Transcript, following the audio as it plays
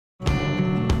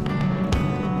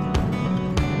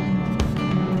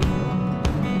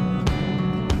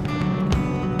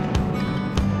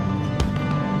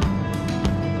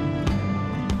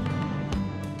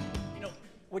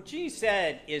what Ginny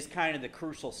said is kind of the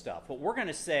crucial stuff. What we're going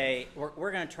to say,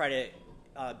 we're going to try to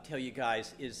tell you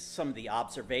guys is some of the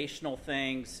observational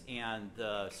things and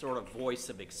the sort of voice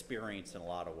of experience in a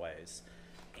lot of ways.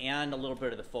 And a little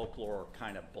bit of the folklore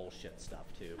kind of bullshit stuff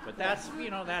too. But that's,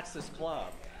 that's this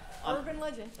club. Urban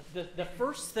legend. The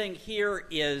first thing here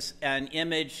is an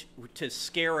image to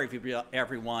scare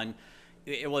everyone.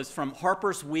 It was from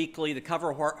Harper's Weekly, the cover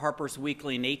of Harper's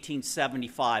Weekly in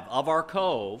 1875 of our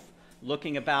cove,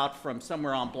 looking about from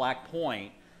somewhere on Black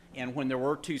Point, and when there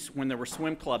were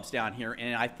swim clubs down here,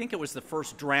 and I think it was the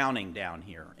first drowning down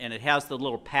here, and it has the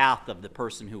little path of the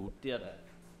person who did it.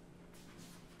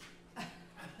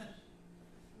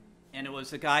 And it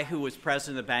was a guy who was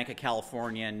president of the Bank of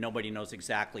California, and nobody knows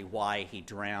exactly why he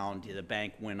drowned. The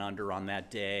bank went under on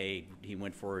that day. He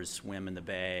went for his swim in the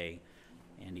bay,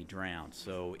 and he drowned.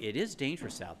 So it is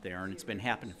dangerous out there, and it's been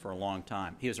happening for a long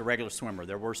time. He was a regular swimmer.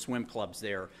 There were swim clubs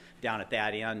there down at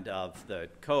that end of the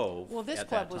cove. Well, this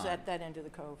club was at that end of the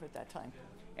cove at that time.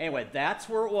 Anyway, that's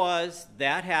where it was.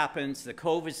 That happens. The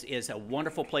cove is a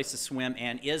wonderful place to swim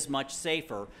and is much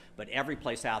safer, but every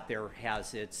place out there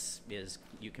has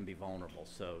you can be vulnerable,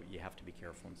 so you have to be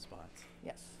careful in spots.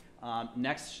 Yes.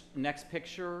 Next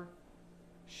picture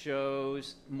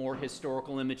shows more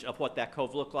historical image of what that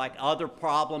cove looked like. Other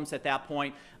problems at that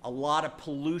point, a lot of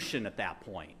pollution at that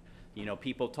point.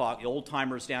 People talk, old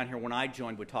timers down here when I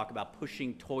joined would talk about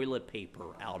pushing toilet paper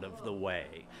out of the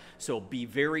way. So be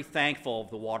very thankful of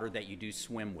the water that you do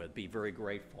swim with. Be very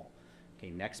grateful.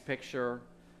 Okay, next picture.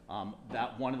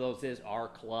 That one of those is our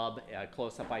club,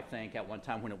 close up I think, at one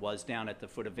time when it was down at the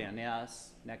foot of Van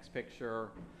Ness. Next picture.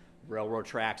 Railroad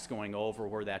tracks going over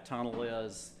where that tunnel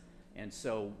is. And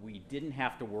so we didn't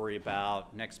have to worry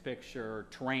about, next picture,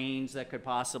 trains that could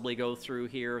possibly go through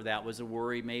here. That was a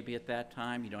worry maybe at that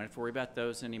time. You don't have to worry about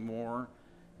those anymore.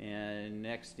 And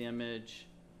next image,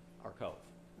 our cove.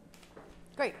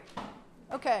 Great.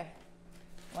 Okay.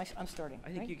 I'm starting. I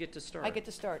think you get to start. I get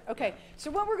to start. Okay.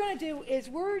 So what we're going to do is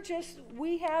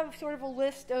we have sort of a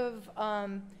list of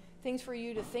things for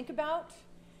you to think about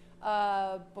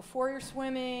before you're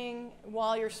swimming,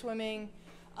 while you're swimming.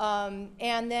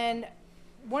 And then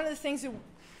one of the things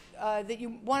that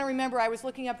you want to remember, I was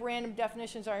looking up random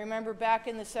definitions. I remember back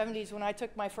in the 70s when I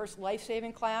took my first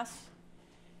life-saving class,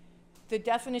 the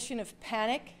definition of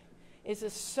panic is a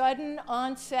sudden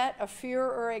onset of fear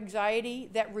or anxiety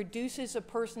that reduces a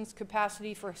person's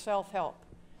capacity for self-help.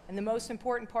 And the most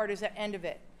important part is the end of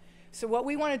it. So what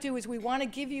we want to do is we want to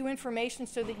give you information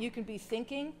so that you can be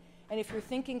thinking. And if you're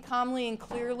thinking calmly and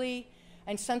clearly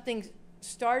and something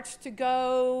starts to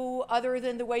go other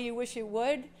than the way you wish it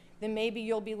would, then maybe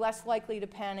you'll be less likely to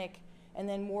panic and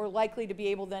then more likely to be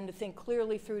able then to think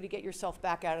clearly through to get yourself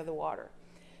back out of the water.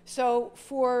 So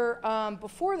for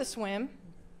before the swim,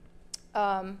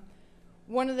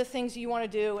 one of the things you want to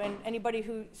do, and anybody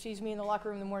who sees me in the locker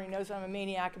room in the morning knows I'm a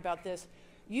maniac about this,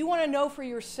 you want to know for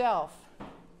yourself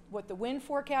what the wind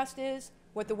forecast is,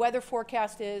 what the weather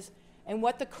forecast is, and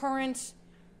what the currents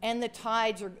and the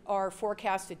tides are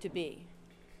forecasted to be.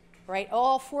 Right?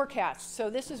 All forecasts. So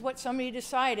this is what somebody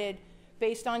decided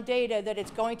based on data that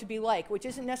it's going to be like, which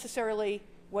isn't necessarily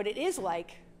what it is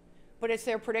like, but it's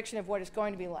their prediction of what it's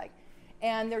going to be like.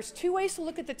 And there's two ways to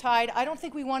look at the tide. I don't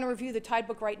think we want to review the tide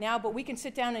book right now, but we can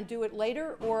sit down and do it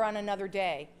later or on another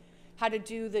day. How to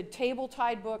do the table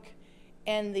tide book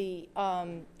and the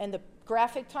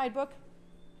graphic tide book.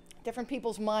 Different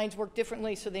people's minds work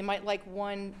differently, so they might like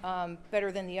one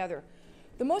better than the other.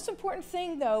 The most important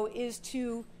thing, though, is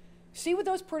to see what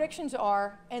those predictions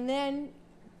are, and then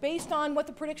based on what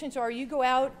the predictions are, you go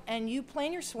out and you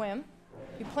plan your swim,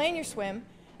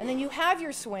 and then you have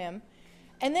your swim,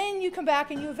 and then you come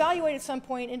back and you evaluate at some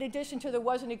point, in addition to the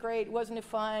wasn't it great, wasn't it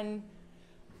fun,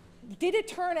 did it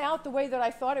turn out the way that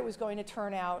I thought it was going to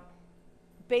turn out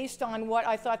based on what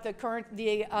I thought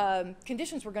the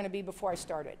conditions were going to be before I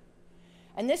started.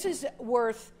 And this is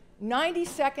worth 90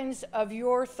 seconds of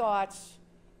your thoughts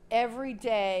every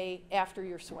day after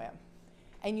your swim.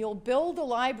 And you'll build a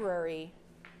library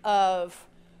of,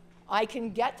 I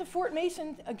can get to Fort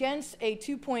Mason against a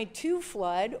 2.2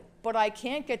 flood, but I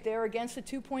can't get there against a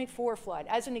 2.4 flood.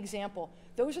 As an example,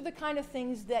 those are the kind of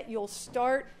things that you'll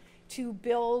start to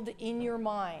build in your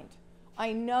mind.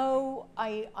 I know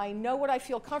what I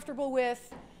feel comfortable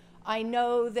with. I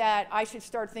know that I should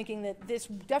start thinking that this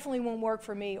definitely won't work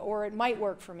for me, or it might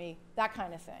work for me, that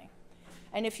kind of thing.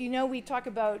 And if you know, we talk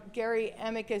about Gary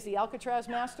Emick as the Alcatraz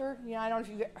master. You know, I don't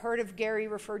know if you've heard of Gary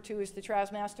referred to as the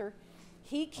Traz master.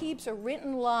 He keeps a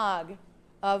written log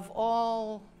of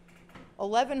all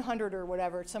 1,100 or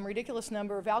whatever, some ridiculous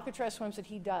number of Alcatraz swims that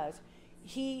he does.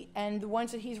 he, and the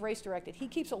ones that he's race directed, he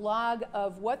keeps a log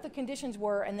of what the conditions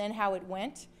were and then how it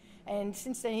went. And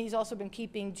since then, he's also been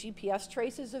keeping GPS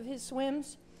traces of his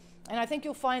swims. And I think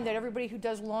you'll find that everybody who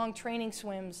does long training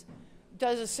swims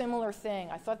does a similar thing.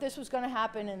 I thought this was going to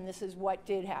happen, and this is what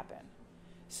did happen.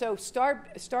 So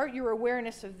start your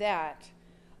awareness of that.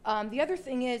 The other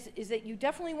thing is that you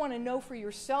definitely want to know for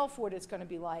yourself what it's going to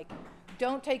be like.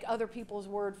 Don't take other people's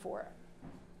word for it.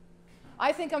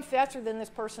 I think I'm faster than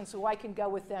this person, so I can go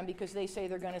with them because they say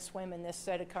they're going to swim in this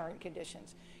set of current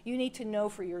conditions. You need to know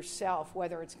for yourself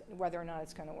whether or not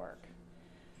it's going to work.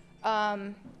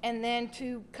 And then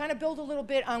to kind of build a little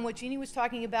bit on what Jeannie was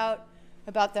talking about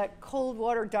that cold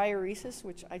water diuresis,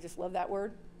 which I just love that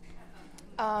word.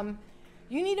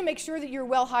 You need to make sure that you're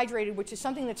well hydrated, which is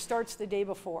something that starts the day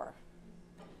before.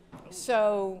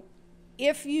 So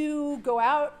if you go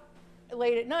out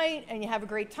late at night and you have a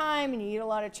great time and you eat a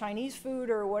lot of Chinese food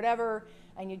or whatever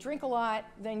and you drink a lot,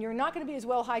 then you're not going to be as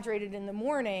well hydrated in the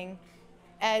morning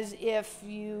as if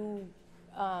you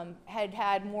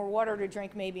had more water to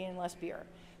drink maybe and less beer.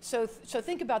 So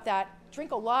think about that.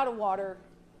 Drink a lot of water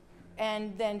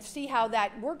and then see how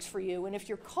that works for you. And if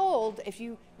you're cold, if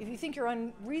you think you're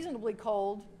unreasonably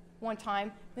cold one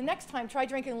time, the next time try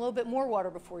drinking a little bit more water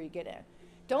before you get in.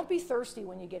 Don't be thirsty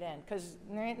when you get in, because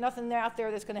there ain't nothing out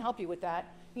there that's going to help you with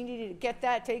that. You need to get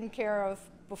that taken care of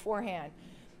beforehand.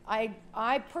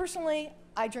 I personally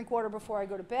drink water before I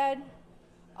go to bed,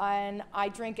 and I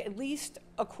drink at least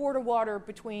a quart of water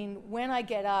between when I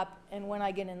get up and when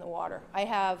I get in the water. I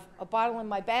have a bottle in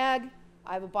my bag.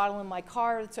 I have a bottle in my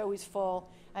car that's always full,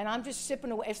 and I'm just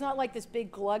sipping away. It's not like this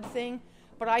big glug thing,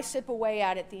 but I sip away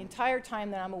at it the entire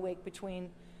time that I'm awake between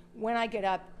when I get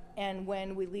up and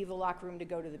when we leave the locker room to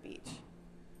go to the beach.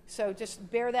 So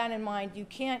just bear that in mind. You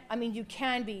can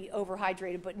be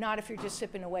overhydrated, but not if you're just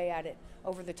sipping away at it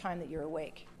over the time that you're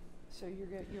awake. So you're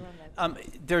on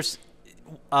that. There's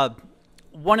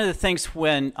one of the things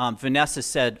when Venessa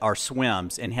said our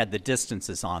swims and had the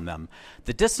distances on them,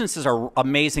 the distances are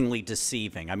amazingly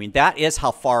deceiving. I mean, that is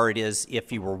how far it is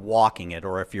if you were walking it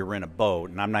or if you're in a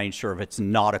boat. And I'm not even sure if it's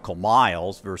nautical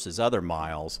miles versus other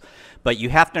miles. But you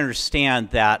have to understand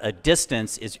that a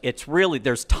distance it's really,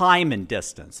 there's time and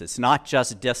distance. It's not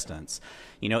just distance.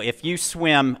 You know, if you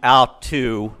swim out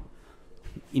to,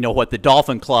 you know, what the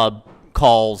Dolphin Club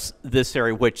calls this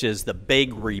area, which is the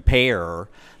big repair,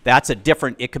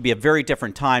 it could be a very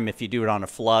different time if you do it on a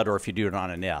flood or if you do it on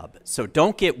an ebb. So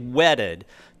don't get wedded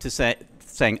to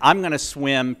saying, I'm going to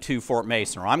swim to Fort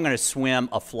Mason, or I'm going to swim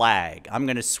a flag, I'm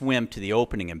going to swim to the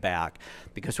opening and back,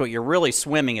 because what you're really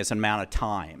swimming is an amount of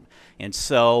time. And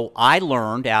so I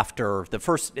learned after the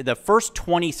first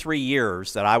 23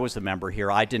 years that I was a member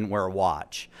here, I didn't wear a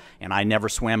watch. And I never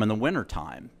swam in the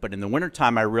wintertime. But in the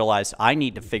wintertime, I realized I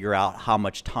need to figure out how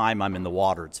much time I'm in the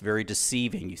water. It's very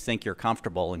deceiving. You think you're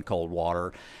comfortable in cold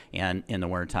water, and in the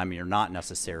wintertime, you're not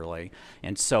necessarily.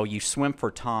 And so you swim for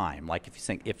time. Like if you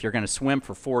think, if you're going to swim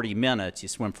for 40 minutes, you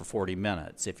swim for 40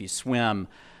 minutes. If you swim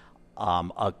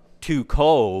 2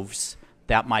 coves,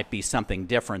 that might be something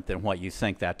different than what you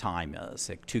think that time is.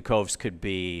 Like 2 coves could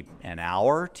be an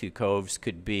hour, 2 coves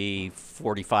could be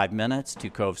 45 minutes, 2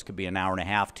 coves could be an hour and a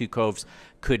half, 2 coves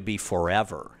could be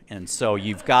forever. And so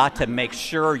you've got to make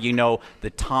sure you know the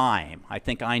time. I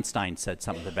think Einstein said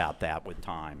something about that with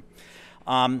time.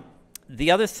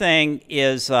 The other thing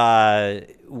is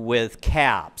with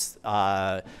caps.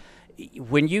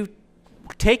 When you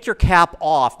take your cap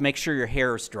off, make sure your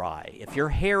hair is dry. If your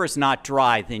hair is not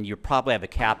dry, then you probably have a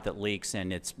cap that leaks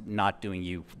and it's not doing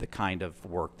you the kind of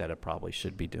work that it probably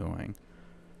should be doing.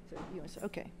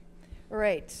 Okay. All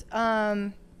right.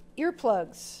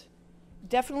 Earplugs.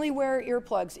 Definitely wear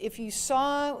earplugs. If you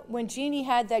saw when Jeannie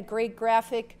had that great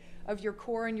graphic of your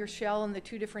core and your shell and the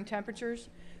 2 different temperatures,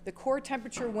 the core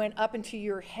temperature went up into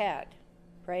your head,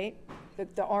 right?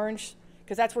 The orange,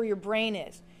 because that's where your brain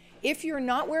is. If you're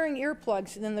not wearing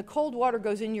earplugs, then the cold water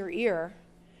goes in your ear,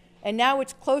 and now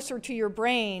it's closer to your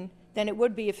brain than it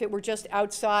would be if it were just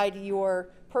outside your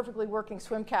perfectly working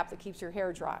swim cap that keeps your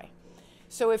hair dry.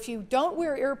 So if you don't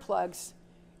wear earplugs,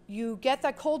 you get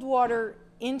that cold water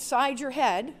inside your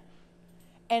head,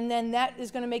 and then that is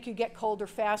going to make you get colder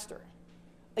faster.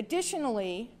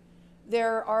 Additionally,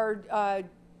 there are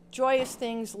joyous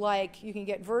things like you can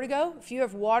get vertigo. If you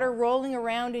have water rolling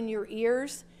around in your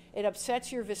ears, it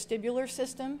upsets your vestibular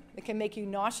system. It can make you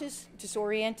nauseous,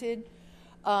 disoriented,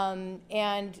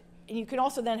 and you can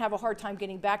also then have a hard time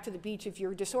getting back to the beach. If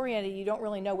you're disoriented, you don't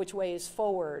really know which way is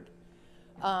forward,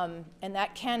 and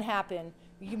that can happen.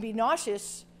 You can be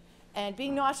nauseous, and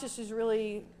being nauseous is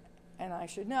really, and I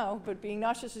should know, but being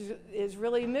nauseous is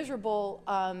really miserable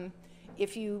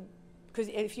if you because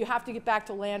if you have to get back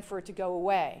to land for it to go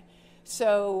away.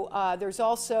 So there's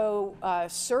also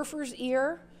surfer's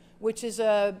ear, which is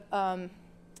a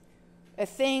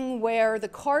thing where the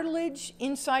cartilage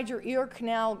inside your ear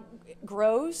canal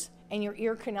grows and your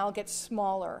ear canal gets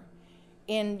smaller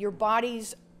in your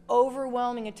body's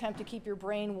overwhelming attempt to keep your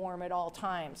brain warm at all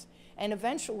times. And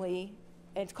eventually,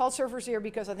 and it's called surfer's ear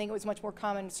because I think it was much more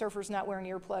common, surfers not wearing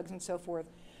earplugs and so forth,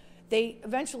 they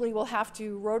eventually will have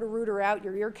to rotor-rooter out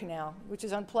your ear canal, which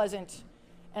is unpleasant,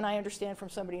 and I understand from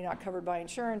somebody not covered by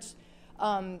insurance.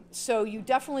 So you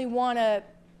definitely want to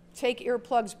take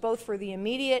earplugs both for the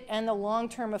immediate and the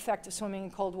long-term effect of swimming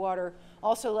in cold water.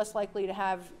 Also less likely to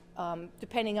have,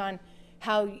 depending on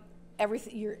how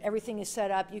everything is set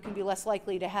up, you can be less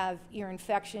likely to have ear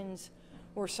infections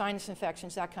or sinus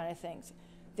infections, that kind of things.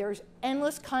 There's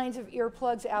endless kinds of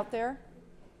earplugs out there,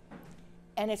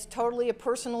 and it's totally a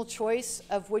personal choice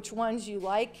of which ones you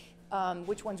like,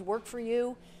 which ones work for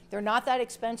you. They're not that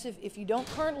expensive. If you don't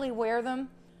currently wear them,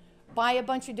 buy a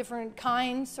bunch of different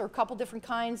kinds or a couple different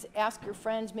kinds. Ask your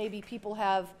friends. Maybe people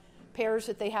have pairs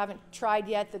that they haven't tried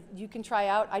yet that you can try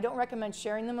out. I don't recommend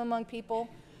sharing them among people,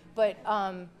 but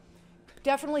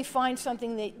definitely find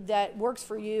something that works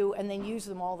for you and then use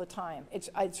them all the time.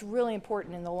 It's really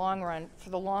important in the long run for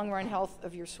the long run health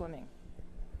of your swimming.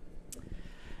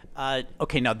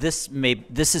 Okay, now this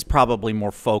is probably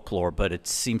more folklore, but it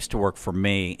seems to work for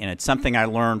me, and it's something I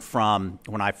learned from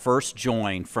when I first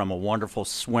joined from a wonderful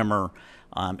swimmer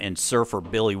and surfer,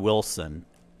 Billy Wilson,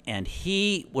 and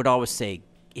he would always say,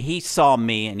 he saw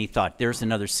me and he thought, there's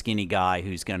another skinny guy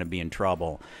who's going to be in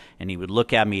trouble, and he would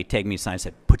look at me, he'd take me aside and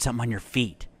say, put something on your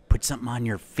feet, put something on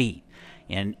your feet.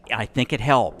 And I think it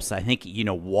helps. I think,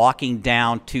 walking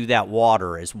down to that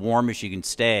water as warm as you can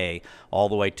stay all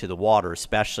the way to the water,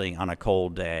 especially on a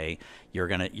cold day, you're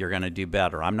gonna do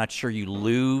better. I'm not sure you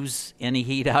lose any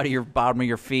heat out of your bottom of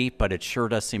your feet, but it sure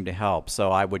does seem to help.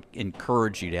 So I would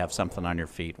encourage you to have something on your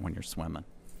feet when you're swimming.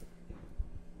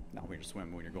 Not when you're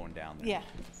swimming, when you're going down there. Yeah.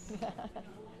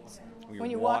 When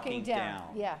you're walking down.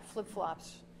 Yeah,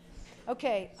 flip-flops.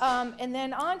 Okay, and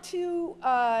then on to...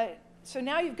 so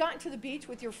now you've gotten to the beach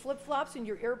with your flip-flops and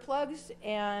your earplugs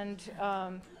and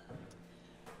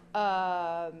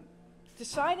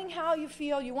deciding how you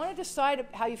feel. You want to decide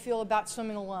how you feel about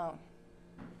swimming alone.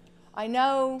 I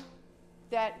know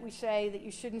that we say that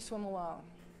you shouldn't swim alone,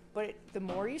 but the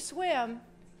more you swim,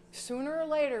 sooner or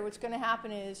later what's going to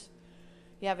happen is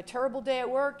you have a terrible day at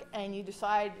work and you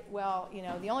decide, well,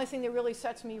 the only thing that really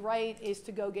sets me right is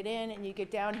to go get in, and you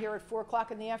get down here at 4 o'clock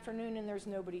in the afternoon and there's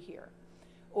nobody here.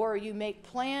 Or you make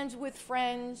plans with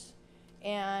friends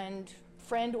and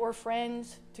friend or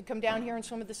friends to come down here and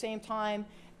swim at the same time,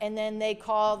 and then they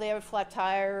call, they have a flat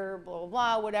tire, blah, blah,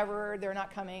 blah, whatever, they're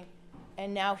not coming,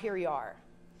 and now here you are.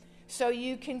 So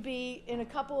you can be in a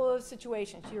couple of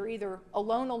situations. You're either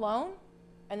alone,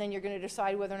 and then you're going to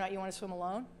decide whether or not you want to swim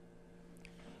alone,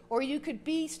 or you could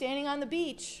be standing on the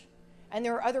beach, and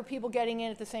there are other people getting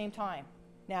in at the same time.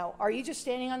 Now, are you just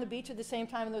standing on the beach at the same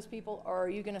time as those people, or are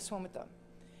you going to swim with them?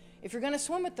 If you're going to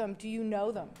swim with them, do you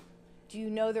know them? Do you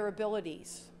know their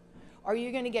abilities? Are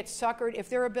you going to get suckered if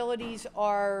their abilities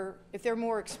are, if they're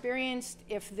more experienced,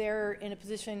 if they're in a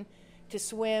position to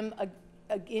swim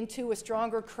into a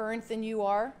stronger current than you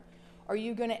are? Are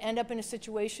you going to end up in a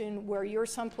situation where you're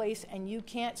someplace and you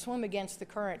can't swim against the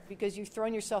current because you've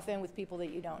thrown yourself in with people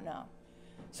that you don't know?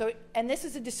 So, and this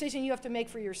is a decision you have to make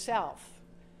for yourself.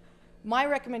 My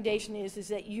recommendation is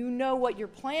that you know what your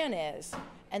plan is,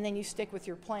 and then you stick with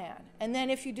your plan. And then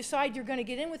if you decide you're going to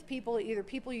get in with people, either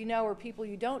people you know or people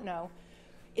you don't know,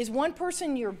 is one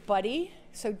person your buddy?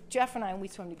 So Jeff and I, we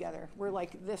swim together. We're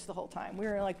like this the whole time.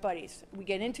 We're like buddies. We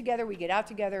get in together, we get out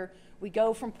together, we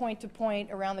go from point to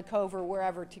point around the cove or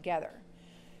wherever together.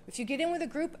 If you get in with a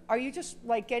group, are you just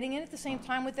like getting in at the same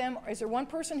time with them? Is there one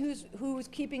person who's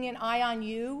keeping an eye on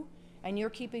you and you're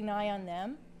keeping an eye on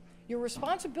them? Your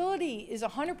responsibility is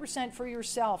 100% for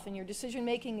yourself, and your decision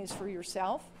making is for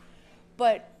yourself.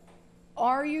 But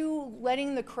are you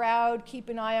letting the crowd keep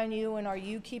an eye on you, and are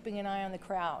you keeping an eye on the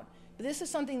crowd? But this is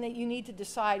something that you need to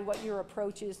decide what your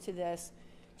approach is to this,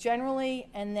 generally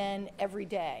and then every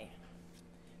day.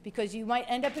 Because you might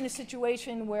end up in a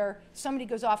situation where somebody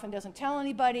goes off and doesn't tell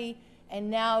anybody, and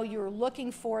now you're looking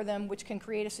for them, which can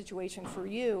create a situation for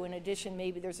you. In addition,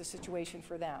 maybe there's a situation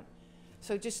for them.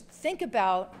 So just think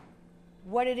about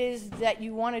what it is that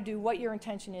you want to do, what your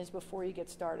intention is before you get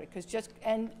started.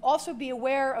 And also be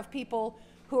aware of people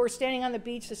who are standing on the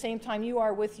beach the same time you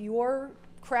are with your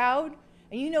crowd,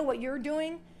 and you know what you're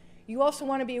doing. You also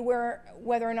want to be aware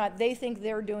whether or not they think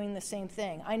they're doing the same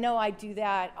thing. I know I do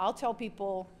that. I'll tell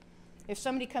people, if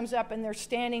somebody comes up and they're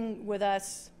standing with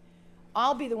us,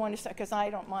 I'll be the one to say, because I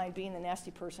don't mind being the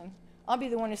nasty person, I'll be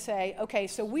the one to say, okay,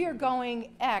 so we are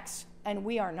going X and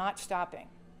we are not stopping.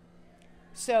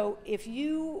 So if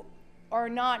you are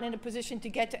not in a position to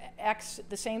get to X at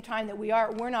the same time that we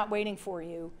are, we're not waiting for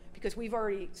you because we've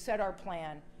already set our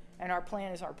plan, and our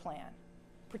plan is our plan,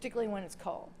 particularly when it's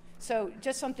cold. So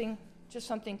just something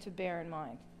to bear in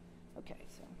mind. Okay,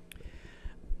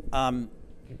 so.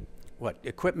 What,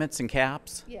 equipments and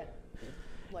caps? Yeah,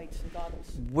 lights and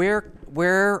goggles.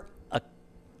 Where a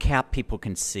cap people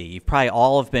can see, you've probably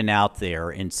all have been out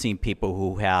there and seen people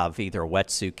who have either a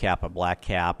wetsuit cap, a black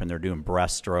cap, and they're doing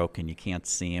breaststroke and you can't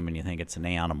see them and you think it's an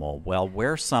animal. Well,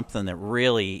 wear something that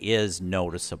really is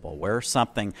noticeable. Wear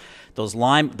something,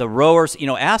 the rowers,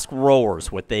 ask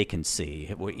rowers what they can see,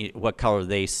 what color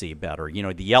they see better.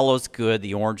 The yellow's good,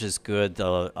 the orange is good,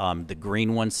 the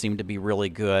green ones seem to be really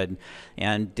good,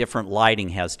 and different lighting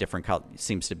has different color,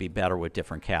 seems to be better with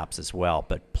different caps as well.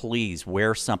 But please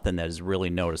wear something that is really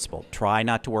noticeable. Try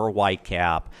not to wear a white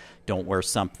cap. Don't wear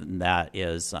something that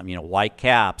is, white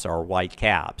caps are white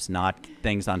caps, not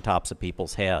things on tops of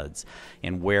people's heads.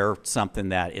 And wear something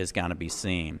that is going to be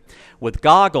seen. With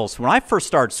goggles, when I first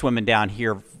started swimming down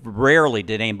here, rarely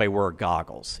did anybody wear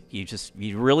goggles.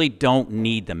 You really don't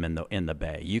need them in the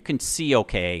bay. You can see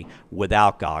okay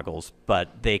without goggles,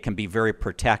 but they can be very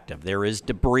protective. There is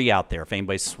debris out there. If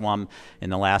anybody's swum in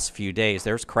the last few days,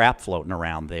 there's crap floating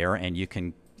around there, and you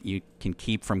can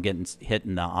keep from getting hit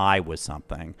in the eye with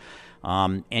something.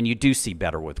 And you do see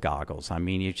better with goggles. I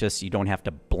mean, you don't have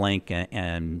to blink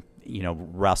and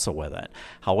wrestle with it.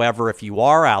 However, if you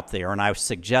are out there, and I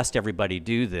suggest everybody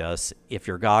do this, if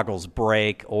your goggles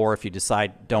break or if you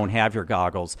decide don't have your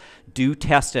goggles, do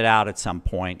test it out at some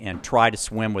point and try to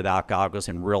swim without goggles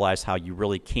and realize how you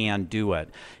really can do it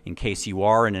in case you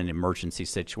are in an emergency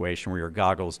situation where your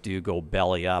goggles do go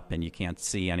belly up and you can't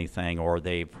see anything, or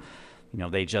they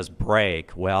just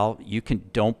break. Well,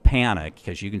 don't panic,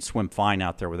 because you can swim fine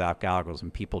out there without goggles,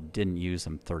 and people didn't use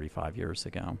them 35 years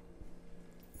ago.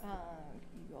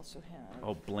 You also have...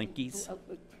 Oh, blinkies?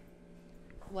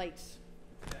 Lights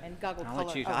and goggle I'll color.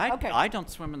 let you, Okay. I don't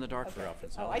swim in the dark very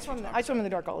often. So I swim in the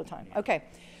dark all the time. Okay.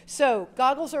 So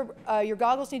goggles your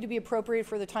goggles need to be appropriate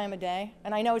for the time of day.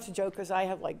 And I know it's a joke because I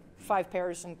have like 5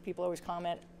 pairs and people always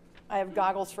comment, I have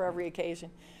goggles for every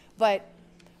occasion. But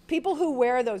people who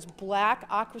wear those black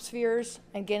aquaspheres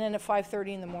and get in at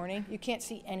 5:30 in the morning, you can't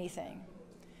see anything.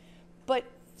 But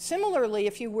similarly,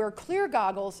 if you wear clear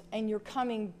goggles and you're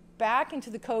coming back into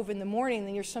the cove in the morning,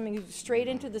 then you're swimming straight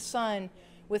into the sun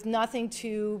with nothing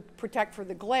to protect for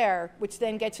the glare, which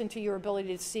then gets into your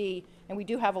ability to see. And we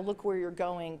do have a look where you're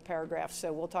going paragraph,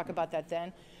 so we'll talk about that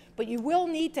then. But you will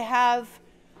need to have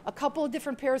a couple of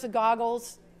different pairs of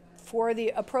goggles for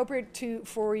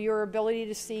your ability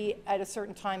to see at a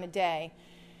certain time of day.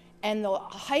 And the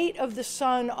height of the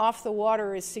sun off the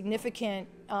water is significant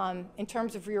in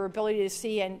terms of your ability to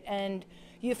see. And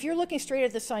if you're looking straight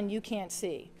at the sun, you can't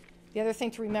see. The other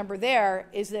thing to remember there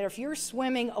is that if you're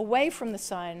swimming away from the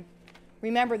sun,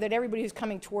 remember that everybody who's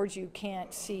coming towards you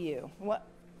can't see you.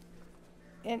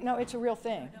 No, it's a real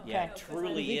thing. Yeah, Okay. it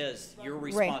truly is your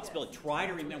responsibility. Try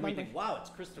to remember, you think, wow, it's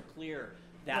crystal clear.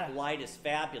 That light is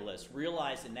fabulous.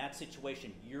 Realize in that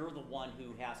situation, you're the one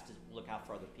who has to look out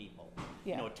for other people.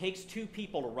 Yeah. It takes 2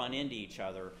 people to run into each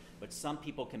other, but some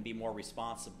people can be more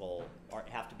responsible, or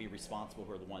have to be responsible,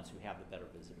 who are the ones who have the better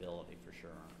visibility, for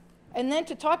sure. And then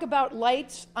to talk about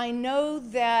lights, I know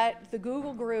that the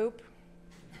Google group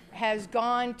has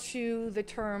gone to the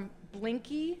term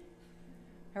blinky,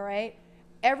 all right?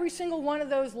 Every single one of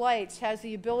those lights has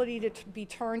the ability to be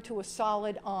turned to a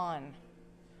solid on.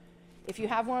 If you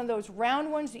have one of those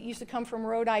round ones that used to come from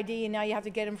Road ID and now you have to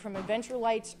get them from Adventure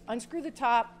Lights, unscrew the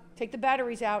top, take the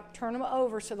batteries out, turn them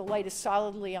over so the light is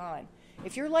solidly on.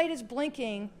 If your light is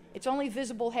blinking, it's only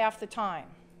visible half the time.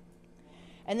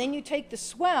 And then you take the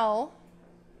swell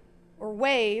or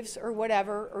waves or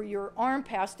whatever, or your arm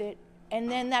past it,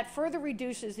 and then that further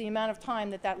reduces the amount of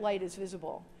time that light is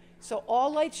visible. So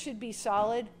all lights should be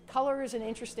solid. Color is an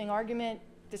interesting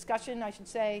discussion, I should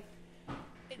say.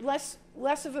 Less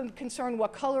of a concern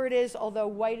what color it is, although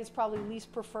white is probably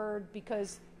least preferred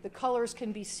because the colors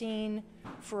can be seen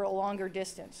for a longer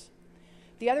distance.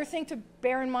 The other thing to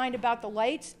bear in mind about the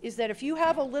lights is that if you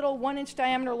have a little 1-inch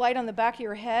diameter light on the back of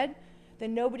your head,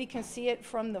 then nobody can see it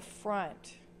from the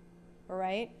front, all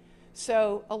right?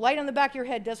 So a light on the back of your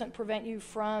head doesn't prevent you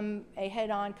from a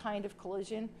head-on kind of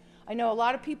collision. I know a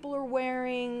lot of people are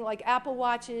wearing like Apple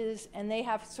Watches and they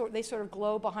sort of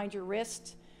glow behind your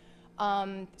wrist.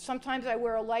 Sometimes I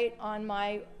wear a light on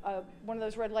my, one of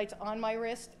those red lights on my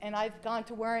wrist, and I've gone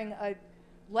to wearing a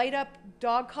light up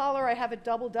dog collar. I have it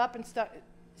doubled up and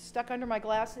stuck under my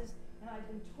glasses, and I've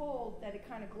been told that it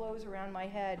kind of glows around my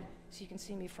head so you can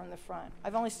see me from the front.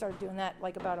 I've only started doing that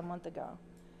like about a month ago.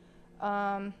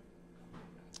 All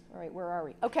right, where are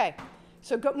we? Okay,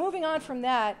 so moving on from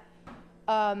that,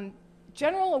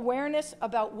 general awareness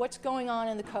about what's going on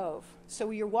in the cove.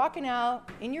 So you're walking out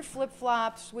in your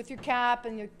flip-flops with your cap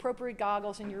and your appropriate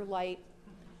goggles and your light.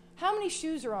 How many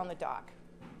shoes are on the dock?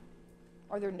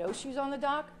 Are there no shoes on the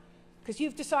dock? Because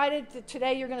you've decided that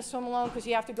today you're going to swim alone because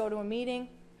you have to go to a meeting.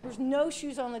 There's no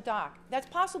shoes on the dock. That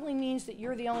possibly means that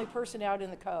you're the only person out in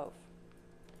the cove.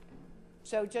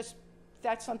 So just,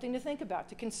 that's something to think about,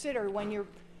 to consider when you're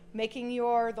making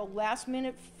the last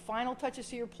minute final touches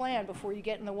to your plan before you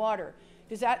get in the water.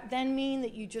 Does that then mean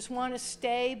that you just want to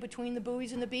stay between the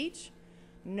buoys and the beach?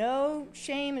 No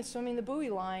shame in swimming the buoy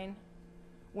line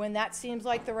when that seems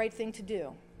like the right thing to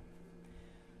do.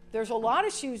 There's a lot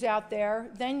of shoes out there.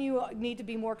 Then you need to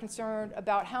be more concerned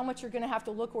about how much you're going to have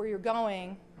to look where you're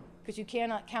going, because you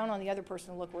cannot count on the other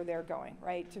person to look where they're going,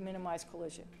 right, to minimize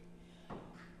collision.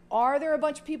 Are there a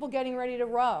bunch of people getting ready to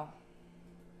row?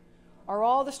 Are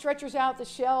all the stretchers out? The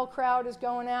Shell crowd is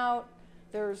going out.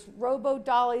 There's rowboat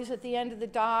dollies at the end of the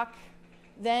dock.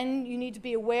 Then you need to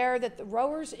be aware that the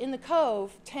rowers in the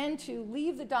cove tend to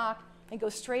leave the dock and go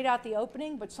straight out the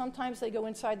opening, but sometimes they go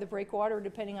inside the breakwater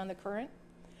depending on the current.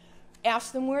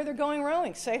 Ask them where they're going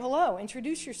rowing. Say hello.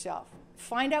 Introduce yourself.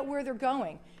 Find out where they're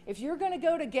going. If you're going to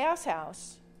go to Gas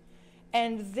House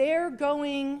and they're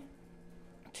going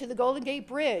to the Golden Gate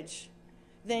Bridge,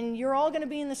 then you're all going to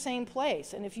be in the same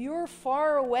place. And if you're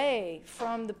far away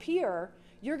from the pier,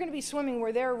 you're going to be swimming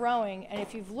where they're rowing. And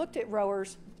if you've looked at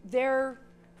rowers, they're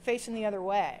facing the other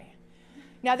way.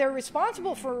 Now, they're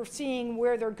responsible for seeing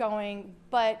where they're going,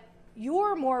 but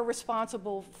you're more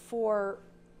responsible for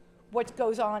what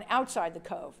goes on outside the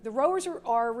cove. The rowers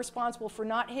are responsible for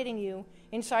not hitting you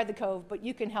inside the cove, but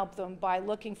you can help them by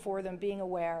looking for them, being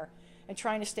aware, and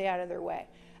trying to stay out of their way.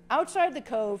 Outside the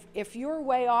cove, if you're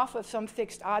way off of some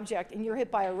fixed object and you're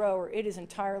hit by a rower, it is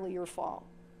entirely your fault.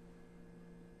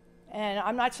 And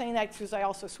I'm not saying that because I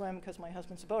also swim because my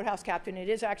husband's a boathouse captain. It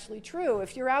is actually true.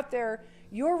 If you're out there,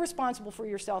 you're responsible for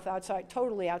yourself outside,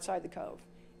 totally outside the cove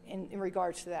in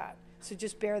regards to that. So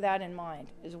just bear that in mind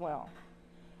as well.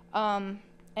 And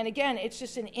again, it's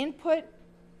just an input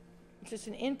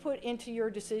into your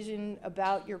decision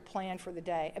about your plan for the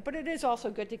day. But it is also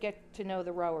good to get to know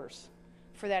the rowers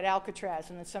for that Alcatraz,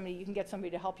 and then you can get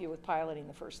somebody to help you with piloting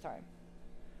the first time.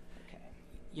 Okay.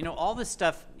 You know, all this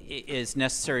stuff is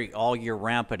necessary all year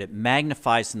round, but it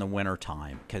magnifies in the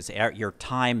wintertime because your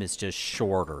time is just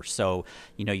shorter. So,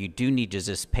 you know, you do need to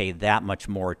just pay that much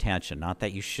more attention. Not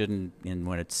that you shouldn't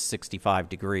when it's 65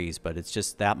 degrees, but it's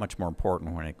just that much more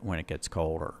important when it gets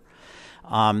colder.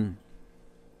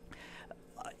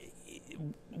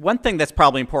 One thing that's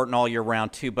probably important all year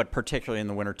round too, but particularly in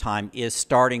the wintertime, is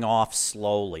starting off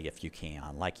slowly if you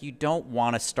can. Like, you don't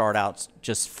want to start out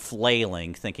just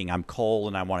flailing, thinking I'm cold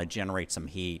and I want to generate some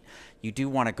heat. You do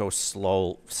want to go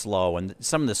slow, and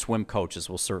some of the swim coaches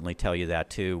will certainly tell you that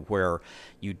too, where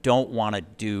you don't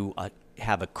want to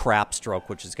have a crap stroke,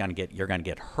 which is you're going to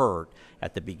get hurt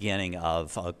at the beginning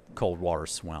of a cold water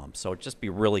swim. So just be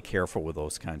really careful with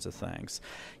those kinds of things.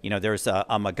 You know, there's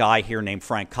a guy here named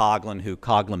Frank Coughlin, who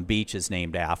Coughlin Beach is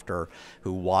named after,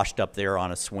 who washed up there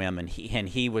on a swim, and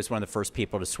he was one of the first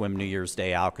people to swim New Year's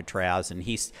Day Alcatraz, and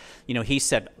he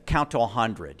said count to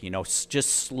 100. You know, just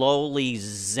slowly,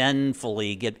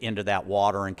 zenfully get into that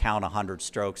water and count 100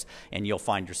 strokes, and you'll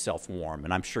find yourself warm.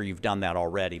 And I'm sure you've done that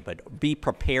already, but be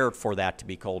prepared for that to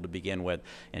be cold to begin with,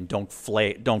 and don't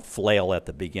flail at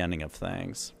the beginning of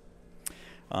things.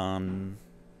 You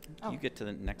get to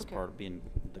the next part of being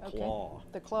the claw.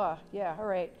 The claw, yeah, all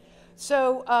right.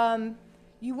 So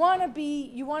you want to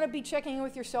be checking in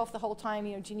with yourself the whole time.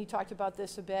 You know, Ginny talked about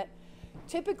this a bit.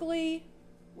 Typically,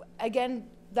 again,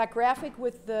 that graphic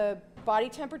with the body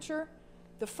temperature,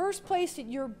 the first place that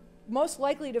you're most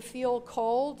likely to feel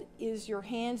cold is your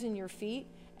hands and your feet,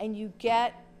 and you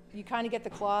kind of get the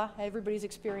claw. Everybody's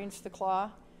experienced the claw.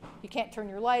 You can't turn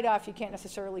your light off. You can't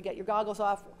necessarily get your goggles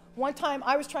off. One time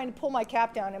I was trying to pull my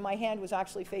cap down and my hand was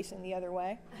actually facing the other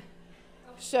way.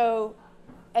 So,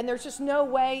 and there's just no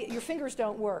way, your fingers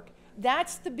don't work.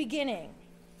 That's the beginning.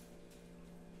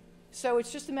 So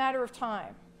it's just a matter of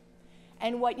time.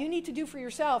 And what you need to do for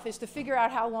yourself is to figure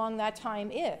out how long that time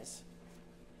is.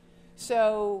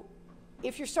 So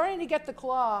if you're starting to get the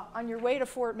claw on your way to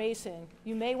Fort Mason,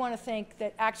 you may want to think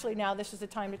that actually now this is the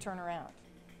time to turn around.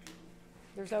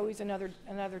 There's always another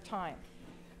time.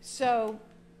 So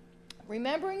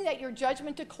remembering that your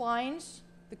judgment declines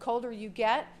the colder you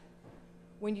get.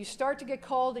 When you start to get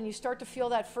cold and you start to feel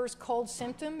that first cold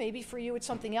symptom, maybe for you it's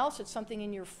something else, it's something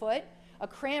in your foot. A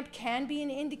cramp can be an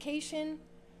indication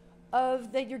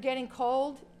of that you're getting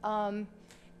cold.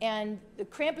 And the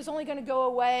cramp is only going to go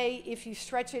away if you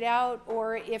stretch it out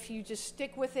or if you just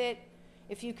stick with it.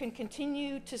 If you can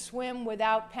continue to swim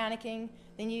without panicking,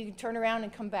 then you can turn around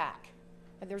and come back.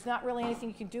 And there's not really anything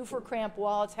you can do for a cramp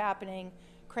while it's happening.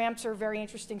 Cramps are very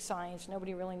interesting science.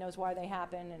 Nobody really knows why they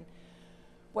happen and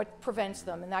what prevents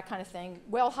them and that kind of thing.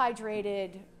 Well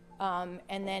hydrated and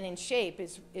then in shape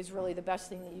is really the best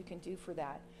thing that you can do for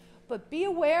that. But be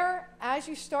aware as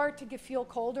you start to feel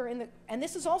colder, and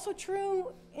this is also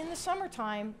true in the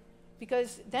summertime,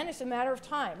 because then it's a matter of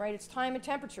time, right? It's time and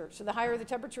temperature. So the higher the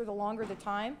temperature, the longer the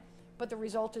time, but the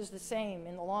result is the same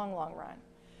in the long, long run.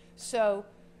 So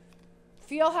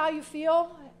feel how you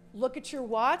feel. Look at your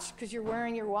watch, because you're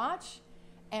wearing your watch,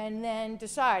 and then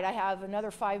decide, I have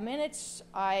another 5 minutes,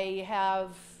 I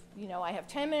have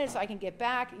 10 minutes, I can get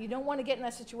back. You don't want to get in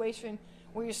that situation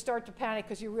where you start to panic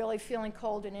because you're really feeling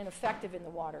cold and ineffective in the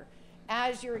water.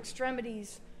 As you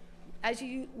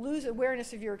lose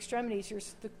awareness of your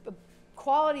extremities, the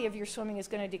quality of your swimming is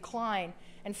going to decline,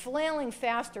 and flailing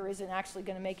faster isn't actually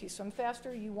going to make you swim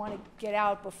faster. You want to get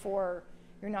out before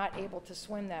you're not able to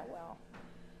swim that well.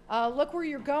 Look where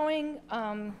you're going.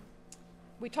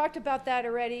 We talked about that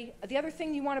already. The other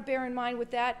thing you want to bear in mind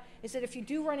with that is that if you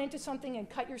do run into something and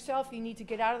cut yourself, you need to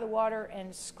get out of the water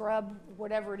and scrub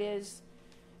whatever it is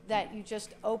that you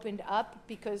just opened up,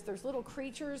 because there's little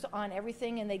creatures on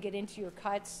everything and they get into your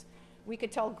cuts. We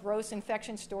could tell gross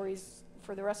infection stories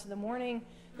for the rest of the morning,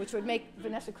 which would make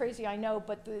Vanessa crazy, I know,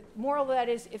 but the moral of that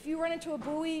is if you run into a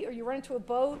buoy or you run into a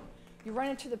boat, you run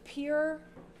into the pier,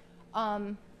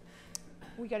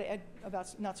 we got to add about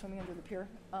not swimming under the pier.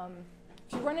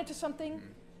 If you run into something,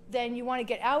 then you want to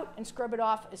get out and scrub it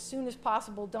off as soon as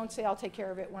possible. Don't say, I'll take care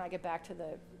of it when I get back to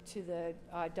the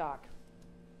dock.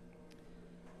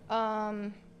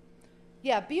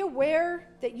 Be aware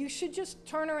that you should just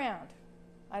turn around.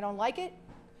 I don't like it.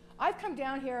 I've come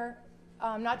down here,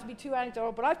 not to be too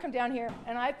anecdotal, but I've come down here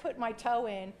and I put my toe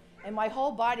in and my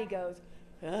whole body goes,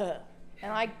 ugh,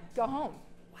 and I go home.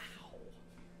 Wow.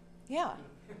 Yeah.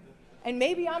 And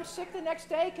maybe I'm sick the next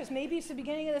day because maybe it's the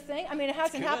beginning of the thing. I mean, it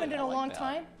hasn't happened in a long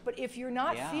time, but if you're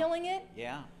not feeling it,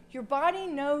 your body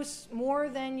knows more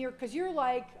than because you're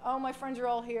like, oh, my friends are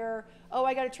all here. Oh,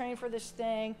 I got to train for this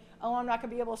thing. Oh, I'm not going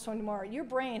to be able to swim tomorrow. Your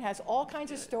brain has all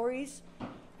kinds of stories,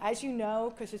 as you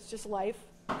know, because it's just life,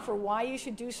 for why you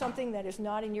should do something that is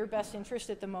not in your best interest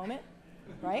at the moment,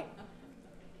 right?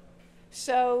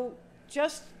 So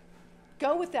just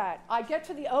go with that. I get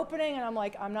to the opening and I'm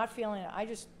like, I'm not feeling it. I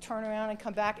just turn around and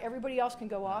come back. Everybody else can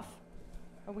go off.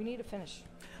 Oh, we need to finish.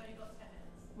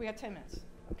 We got 10 minutes.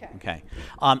 Okay.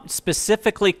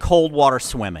 Specifically cold water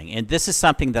swimming, and this is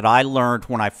something that I learned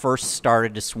when I first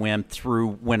started to swim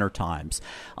through winter times.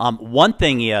 One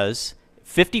thing is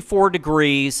 54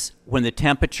 degrees when the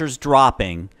temperature's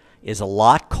dropping is a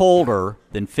lot colder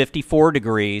than 54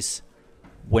 degrees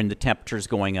when the temperature's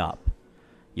going up.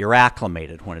 You're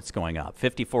acclimated when it's going up.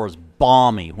 54 is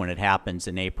balmy when it happens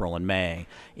in April and May.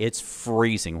 It's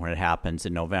freezing when it happens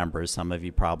in November, as some of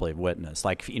you probably have witnessed.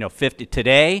 Like, 50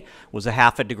 today was a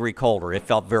half a degree colder. It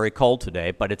felt very cold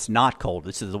today, but it's not cold.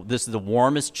 This is the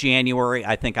warmest January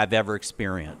I think I've ever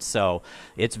experienced. So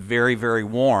it's very, very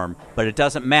warm, but it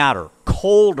doesn't matter.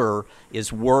 Colder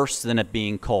is worse than it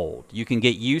being cold. You can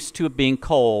get used to it being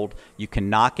cold. You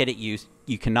cannot get used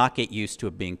to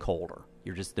it being colder.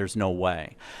 There's no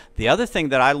way. The other thing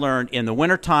that I learned in the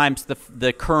winter times,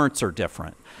 the currents are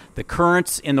different. The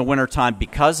currents in the wintertime,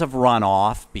 because of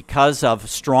runoff, because of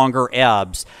stronger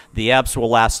ebbs, the ebbs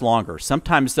will last longer.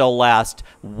 Sometimes they'll last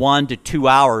 1 to 2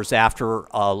 hours after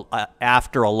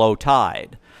a low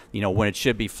tide, when it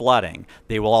should be flooding.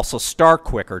 They will also start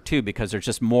quicker, too, because there's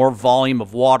just more volume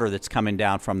of water that's coming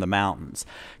down from the mountains.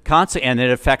 And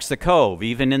it affects the cove.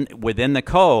 Even within the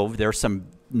cove, there's some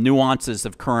nuances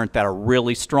of current that are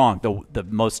really strong. The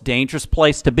most dangerous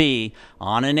place to be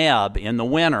on an ebb in the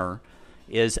winter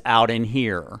is out in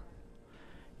here,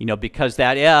 because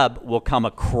that ebb will come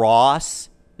across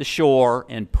the shore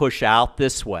and push out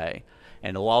this way,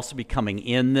 and it'll also be coming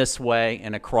in this way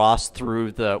and across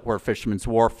through where Fisherman's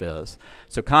Wharf is.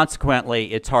 So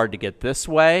consequently, it's hard to get this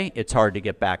way, it's hard to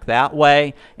get back that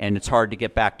way, and it's hard to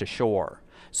get back to shore.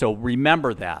 So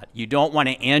remember that. You don't want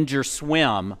to end your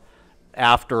swim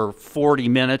after 40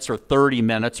 minutes or 30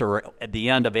 minutes or at the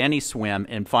end of any swim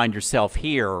and find yourself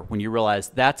here when you realize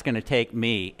that's going to take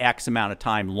me X amount of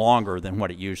time longer than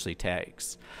what it usually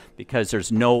takes, because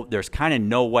there's kind of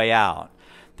no way out.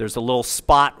 There's a little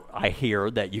spot I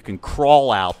hear that you can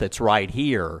crawl out that's right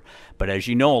here, but as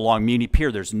you know, along Muni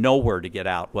Pier there's nowhere to get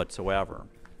out whatsoever.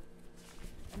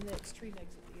 And the extreme exit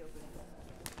the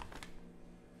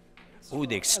opening. Ooh,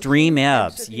 the extreme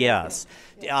ebbs, yes.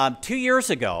 2 years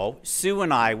ago, Sue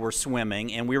and I were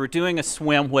swimming, and we were doing a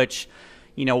swim which,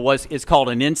 you know, is called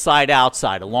an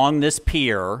inside-outside along this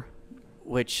pier,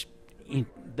 which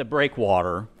the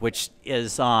breakwater, which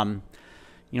is, you know,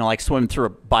 like swimming through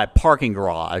by a parking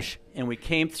garage. And we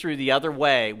came through the other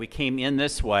way. We came in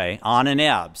this way on an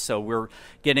ebb, so we're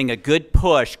getting a good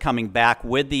push coming back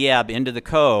with the ebb into the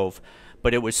cove.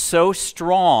 But it was so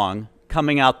strong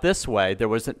coming out this way,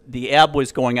 the ebb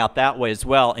was going out that way as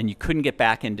well, and you couldn't get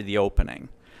back into the opening.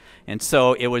 And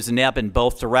so it was an ebb in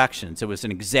both directions. It was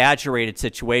an exaggerated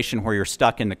situation where you're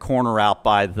stuck in the corner out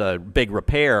by the big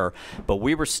repair, but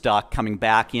we were stuck coming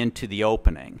back into the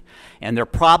opening. And there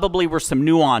probably were some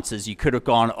nuances. You could have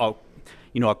gone,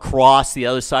 you know, across the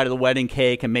other side of the wedding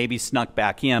cake and maybe snuck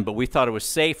back in, but we thought it was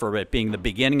safer, it being the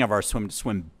beginning of our swim, to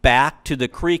swim back to the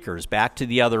creekers, back to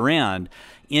the other end,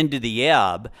 into the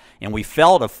ebb, and we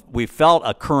felt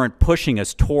a current pushing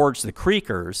us towards the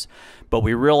creekers, but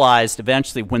we realized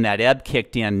eventually when that ebb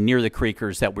kicked in near the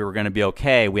creekers that we were going to be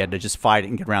okay. We had to just fight it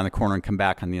and get around the corner and come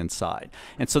back on the inside.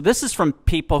 And so this is from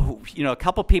people who, you know, a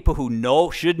couple people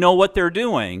who should know what they're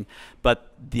doing,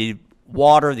 but the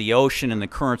water, the ocean, and the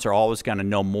currents are always going to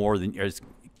know more than,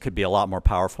 could be a lot more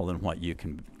powerful than what you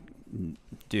can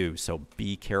do. So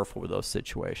be careful with those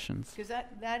situations. Because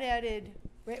that added,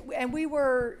 and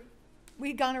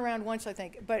we'd gone around once, I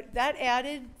think, but that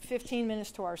added 15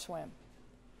 minutes to our swim.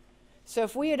 So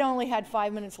if we had only had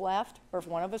 5 minutes left, or if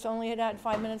one of us only had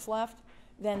 5 minutes left,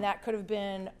 then that could have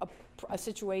been a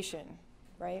situation,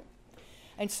 right?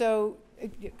 And so,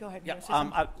 go ahead.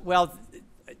 Yeah, well,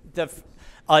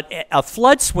 a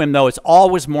flood swim, though, is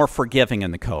always more forgiving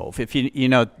in the cove. If you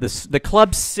know, the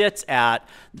club sits at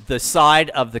the side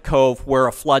of the cove where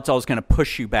a flood's always going to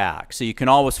push you back. So you can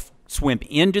always swim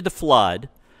into the flood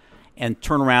and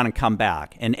turn around and come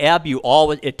back. And ebb,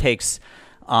 it takes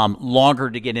longer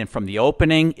to get in from the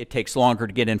opening. It takes longer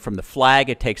to get in from the flag.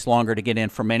 It takes longer to get in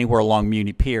from anywhere along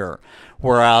Muni Pier.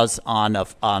 Whereas on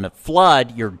a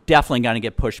flood, you're definitely going to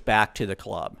get pushed back to the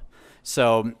club.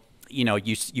 So, you know,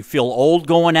 you feel old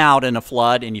going out in a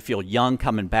flood, and you feel young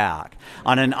coming back.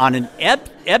 On an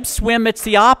ebb swim, it's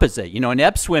the opposite. You know, an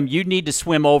ebb swim, you need to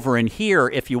swim over in here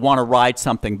if you want to ride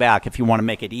something back, if you want to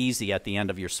make it easy at the end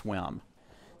of your swim.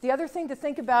 The other thing to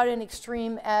think about in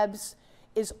extreme ebbs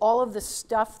is all of the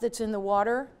stuff that's in the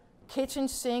water. Kitchen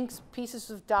sinks,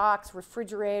 pieces of docks,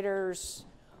 refrigerators,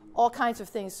 all kinds of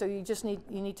things. So you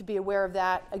need to be aware of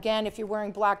that. Again, if you're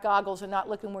wearing black goggles and not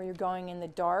looking where you're going in the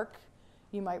dark,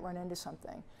 you might run into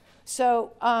something.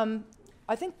 So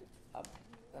I think,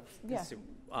 yeah.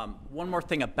 One more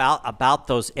thing about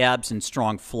those ebbs and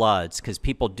strong floods, because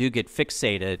people do get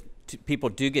fixated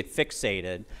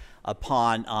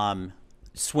upon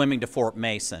swimming to Fort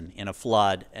Mason in a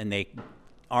flood, and they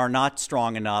are not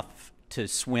strong enough to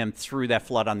swim through that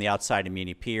flood on the outside of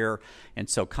Muni Pier, and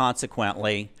so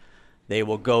consequently they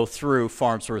will go through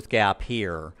Farnsworth Gap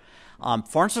here.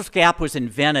 Farnsworth Gap was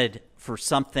invented for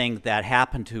something that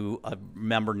happened to a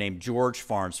member named George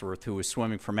Farnsworth, who was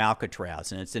swimming from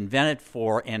Alcatraz. And it's invented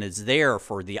for, and is there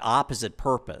for, the opposite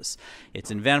purpose. It's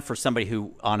invented for somebody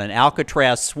who, on an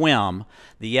Alcatraz swim,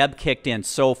 the ebb kicked in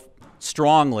so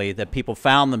strongly that people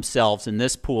found themselves in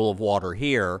this pool of water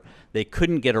here. They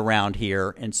couldn't get around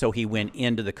here, and so he went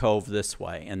into the cove this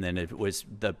way. And then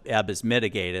the ebb is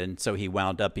mitigated, and so he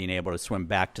wound up being able to swim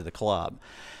back to the club.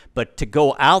 But to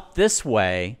go out this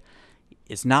way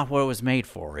is not what it was made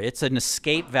for. It's an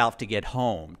escape valve to get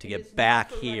home, to get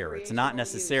back here. It's not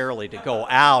necessarily to go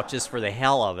out just for the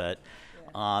hell of it.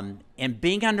 And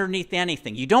being underneath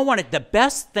anything, you don't want it. The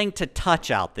best thing to touch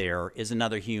out there is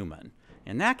another human,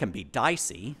 and that can be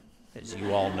dicey, as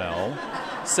you all know.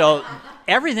 So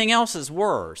everything else is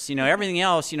worse. You know, everything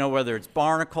else, you know, whether it's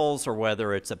barnacles or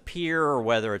whether it's a pier or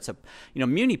whether it's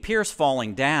Muni Pier's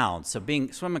falling down, so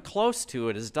swimming close to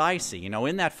it is dicey. You know,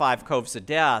 in that 5 Coves of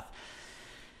Death,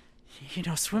 you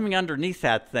know, swimming underneath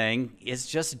that thing is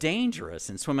just dangerous,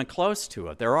 and swimming close to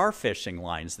it. There are fishing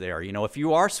lines there. You know, if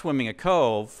you are swimming a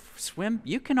cove,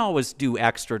 you can always do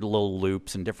extra little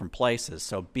loops in different places.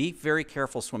 So be very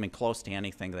careful swimming close to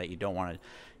anything that you don't want to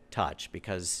touch,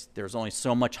 because there's only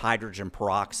so much hydrogen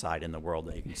peroxide in the world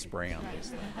that you can spray on these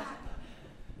things.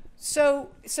 So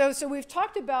we've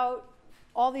talked about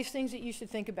all these things that you should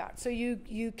think about. So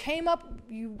you came up,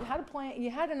 you had a plan,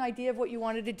 you had an idea of what you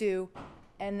wanted to do,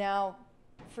 and now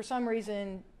for some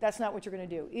reason that's not what you're going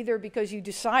to do, either because you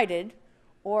decided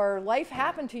or life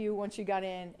happened to you once you got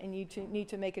in and you need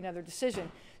to make another decision.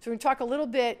 So we're going to talk a little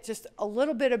bit, just a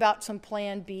little bit about some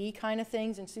plan B kind of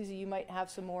things, and Susie, you might have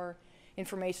some more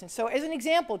information. So as an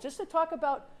example, just to talk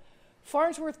about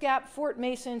Farnsworth Gap, Fort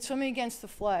Mason, swimming against the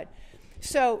flood.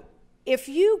 So if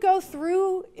you go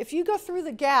through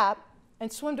the gap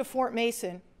and swim to Fort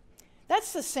Mason,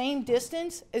 that's the same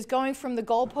distance as going from the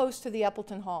goalpost to the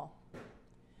Appleton Hall.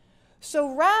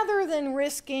 So rather than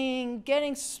risking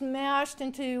getting smashed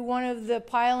into one of the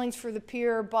pilings for the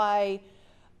pier by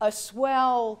a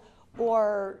swell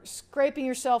or scraping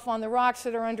yourself on the rocks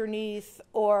that are underneath,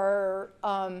 or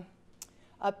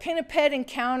a pinniped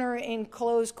encounter in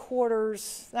close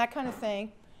quarters, that kind of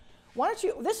thing, why don't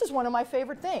you, this is one of my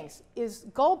favorite things, is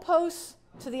goalposts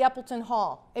to the Appleton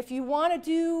Hall. If you want to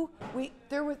do,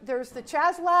 there's the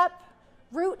Chaslap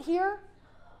route here.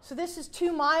 So this is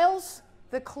 2 miles.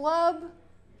 The club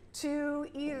to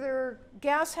either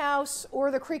Gas House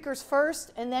or the Creekers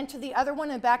first, and then to the other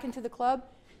one and back into the club.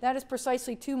 That is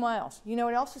precisely 2 miles. You know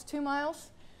what else is 2 miles?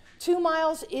 2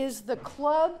 miles is the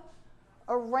club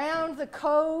around the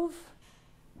cove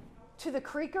to the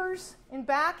Creekers and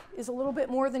back is a little bit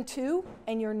more than 2,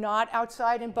 and you're not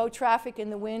outside in boat traffic in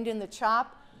the wind and the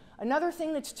chop. Another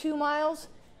thing that's 2 miles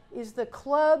is the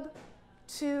club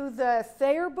to the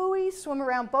Thayer buoys, swim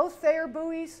around both Thayer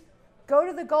buoys, go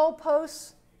to the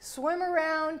goalposts, swim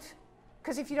around,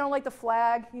 because if you don't like the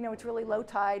flag, you know, it's really low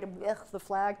tide, the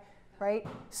flag, right?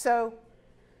 So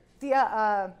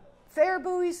the Thayer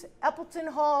buoys, Appleton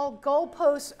Hall,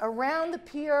 goalposts around the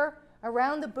pier,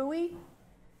 around the buoy,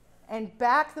 and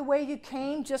back the way you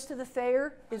came just to the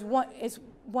Thayer is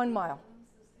 1 mile.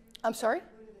 I'm sorry?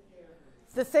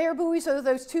 The Thayer buoys are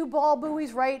those 2 ball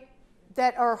buoys, right,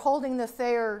 that are holding the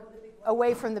Thayer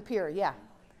away from the pier, yeah.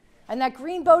 And that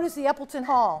green boat is the Appleton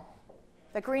Hall,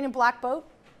 that green and black boat,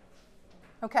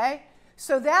 okay?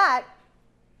 So that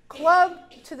club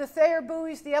to the Thayer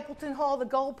buoys, the Appleton Hall, the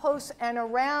goalposts, and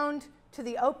around to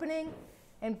the opening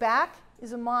and back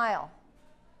is 1 mile.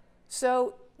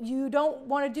 So you don't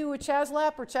want to do a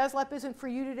Chaslap, or Chaslap isn't for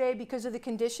you today because of the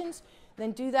conditions,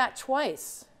 then do that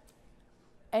twice.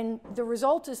 And the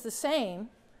result is the same.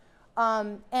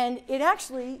 And it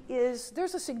actually is,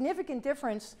 there's a significant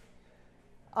difference.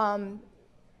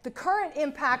 The current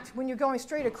impact when you're going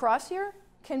straight across here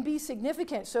can be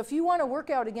significant. So if you want to work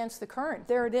out against the current,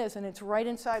 there it is, and it's right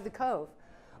inside the cove.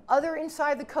 Other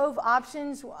inside the cove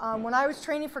options, when I was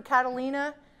training for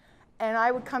Catalina, and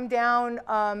I would come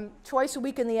down twice a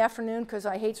week in the afternoon, because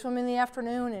I hate swimming in the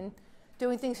afternoon, and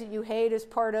doing things that you hate as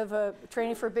part of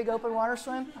training for a big open water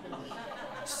swim.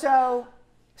 So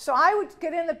I would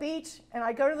get in the beach, and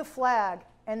I'd go to the flag,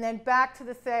 and then back to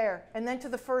the Thayer, and then to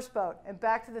the first boat, and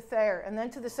back to the Thayer, and then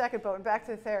to the second boat, and back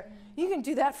to the Thayer. You can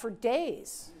do that for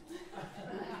days,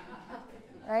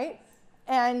 right?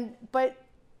 And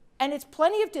it's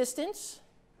plenty of distance.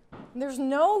 There's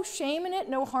no shame in it,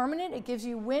 no harm in it. It gives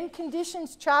you wind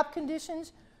conditions, chop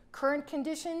conditions, current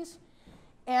conditions,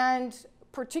 and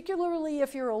particularly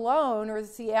if you're alone or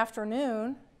it's the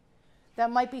afternoon,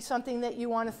 that might be something that you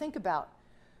want to think about.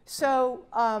 So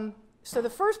the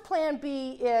first plan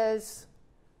B is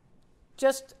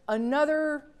just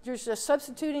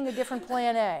substituting a different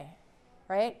plan A,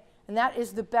 right? And that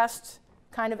is the best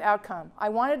kind of outcome. I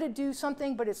wanted to do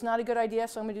something, but it's not a good idea,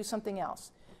 so I'm going to do something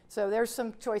else. So there's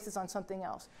some choices on something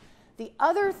else. The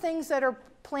other things that are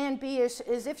plan B-ish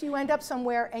is if you end up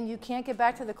somewhere and you can't get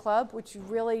back to the club, which you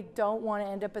really don't want to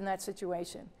end up in that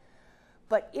situation.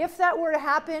 But if that were to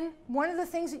happen, one of the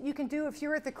things that you can do if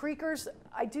you're at the Creekers,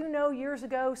 I do know years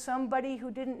ago somebody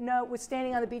who didn't know was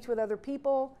standing on the beach with other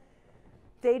people.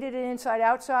 They did it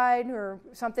inside-outside or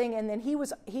something, and then he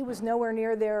was nowhere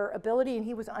near their ability, and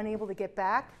he was unable to get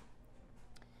back.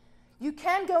 You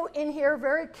can go in here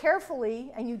very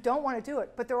carefully, and you don't want to do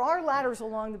it, but there are ladders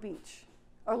along the beach,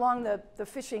 along the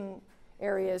fishing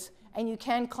areas, and you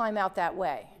can climb out that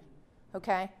way,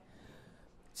 okay?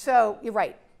 So you're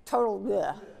right, total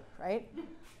bleh, right?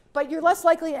 But you're less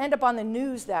likely to end up on the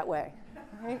news that way,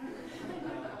 right?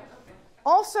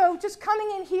 Also, just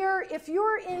coming in here, if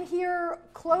you're in here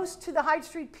close to the Hyde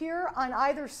Street Pier on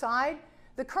either side,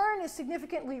 the current is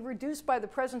significantly reduced by the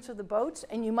presence of the boats,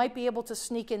 and you might be able to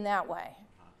sneak in that way,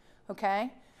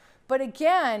 okay? But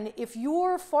again, if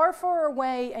you're far, far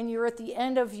away and you're at the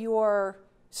end of your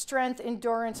strength,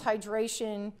 endurance,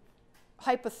 hydration,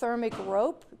 hypothermic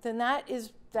rope, then that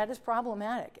is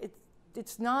problematic.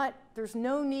 It's not, there's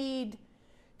no need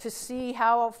to see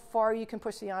how far you can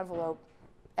push the envelope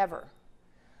ever.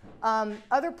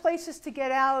 Other places to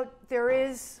get out,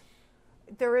 it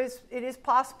is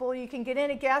possible. You can get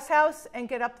in a gas house and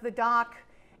get up to the dock,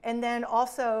 and then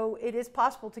also it is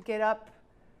possible to get up,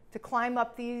 to climb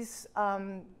up these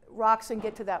rocks and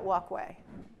get to that walkway.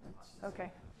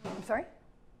 Okay. I'm sorry?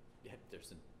 Yeah,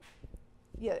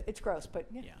 yeah, it's gross, but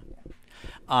yeah.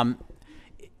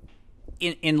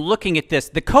 In looking at this,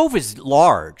 the cove is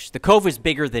large. The cove is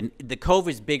bigger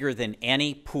than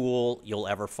any pool you'll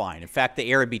ever find. In fact,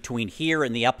 the area between here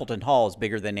and the Appleton Hall is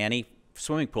bigger than any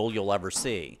swimming pool you'll ever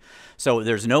see. So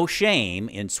there's no shame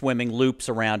in swimming loops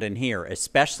around in here,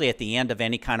 especially at the end of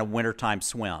any kind of wintertime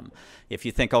swim. If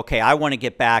you think, okay, I want to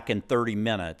get back in 30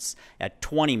 minutes, at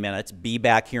 20 minutes, be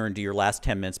back here and do your last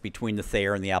 10 minutes between the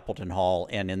Thayer and the Appleton Hall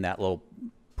and in that little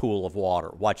pool of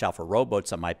water. Watch out for rowboats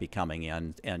that might be coming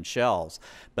in and shells,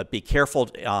 but be careful.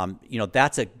 You know,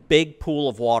 that's a big pool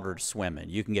of water to swim in.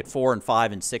 You can get 4 and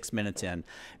 5 and 6 minutes in,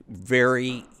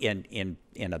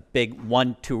 in a big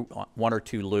one or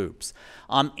two loops.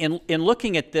 In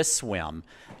looking at this swim,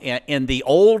 in the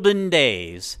olden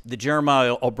days, the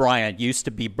Jeremiah O'Brien used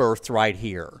to be berthed right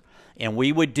here, and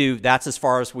we would do, that's as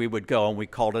far as we would go, and we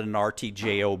called it an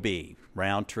RTJOB.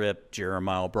 Round trip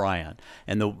Jeremiah O'Brien.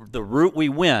 And the route we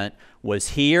went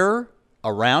was here,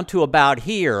 around to about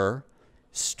here,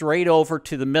 straight over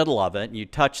to the middle of it, and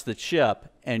you'd touch the ship,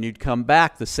 and you'd come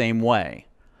back the same way.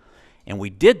 And we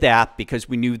did that because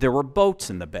we knew there were boats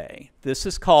in the bay. This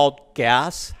is called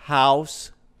Gas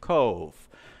House Cove.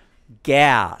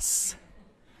 Gas.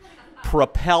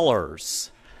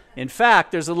 Propellers. In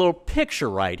fact, there's a little picture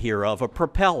right here of a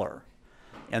propeller.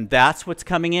 And that's what's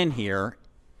coming in here.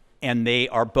 And they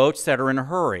are boats that are in a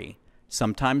hurry.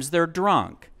 Sometimes they're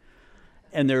drunk.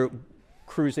 And they're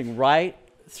cruising right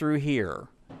through here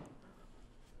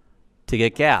to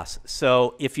get gas.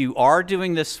 So if you are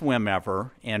doing this swim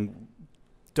ever, and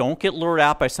don't get lured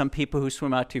out by some people who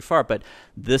swim out too far, but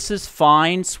this is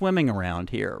fine swimming around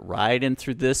here, right in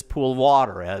through this pool of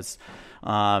water. As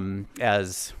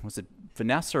was it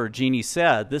Venessa or Ginny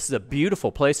said, this is a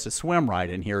beautiful place to swim right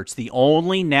in here. It's the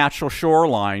only natural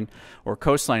shoreline or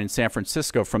coastline in San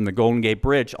Francisco from the Golden Gate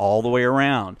Bridge all the way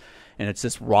around. And it's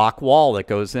this rock wall that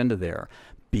goes into there.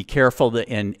 Be careful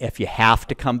and if you have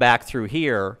to come back through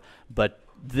here, but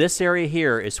this area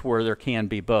here is where there can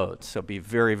be boats. So be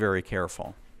very, very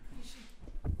careful.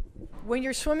 When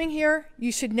you're swimming here,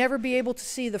 you should never be able to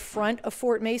see the front of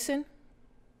Fort Mason.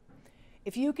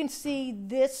 If you can see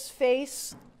this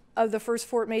face of the first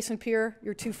Fort Mason Pier,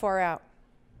 you're too far out.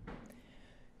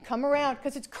 Come around,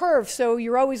 because it's curved, so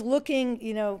you're always looking,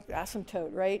 you know, asymptote,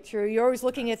 right? You're always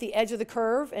looking at the edge of the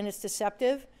curve, and it's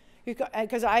deceptive.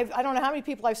 Because I don't know how many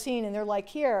people I've seen, and they're like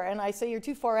here, and I say you're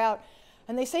too far out,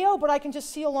 and they say, oh, but I can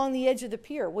just see along the edge of the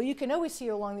pier. Well, you can always see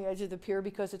along the edge of the pier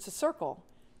because it's a circle.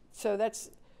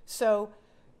 So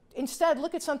instead,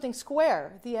 look at something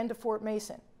square, the end of Fort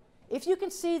Mason. If you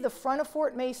can see the front of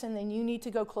Fort Mason, then you need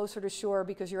to go closer to shore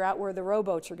because you're out where the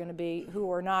rowboats are going to be, who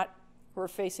are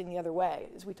facing the other way,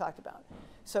 as we talked about.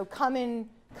 So come in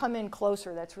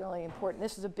closer. That's really important.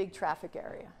 This is a big traffic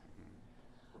area.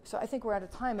 So I think we're out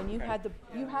of time, and you had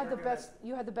the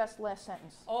best last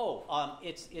sentence. Oh,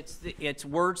 it's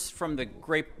words from the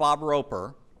great Bob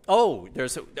Roper. Oh,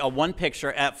 there's a one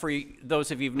picture for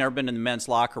those of you who've never been in the men's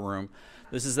locker room.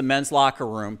 This is the men's locker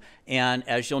room, and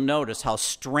as you'll notice, how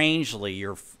strangely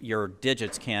your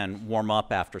digits can warm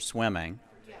up after swimming.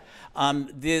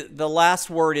 The last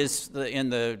word is in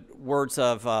the words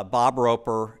of Bob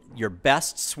Roper. Your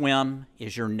best swim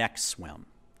is your next swim.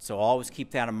 So always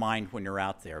keep that in mind when you're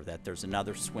out there, that there's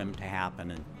another swim to happen,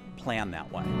 and plan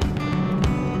that way.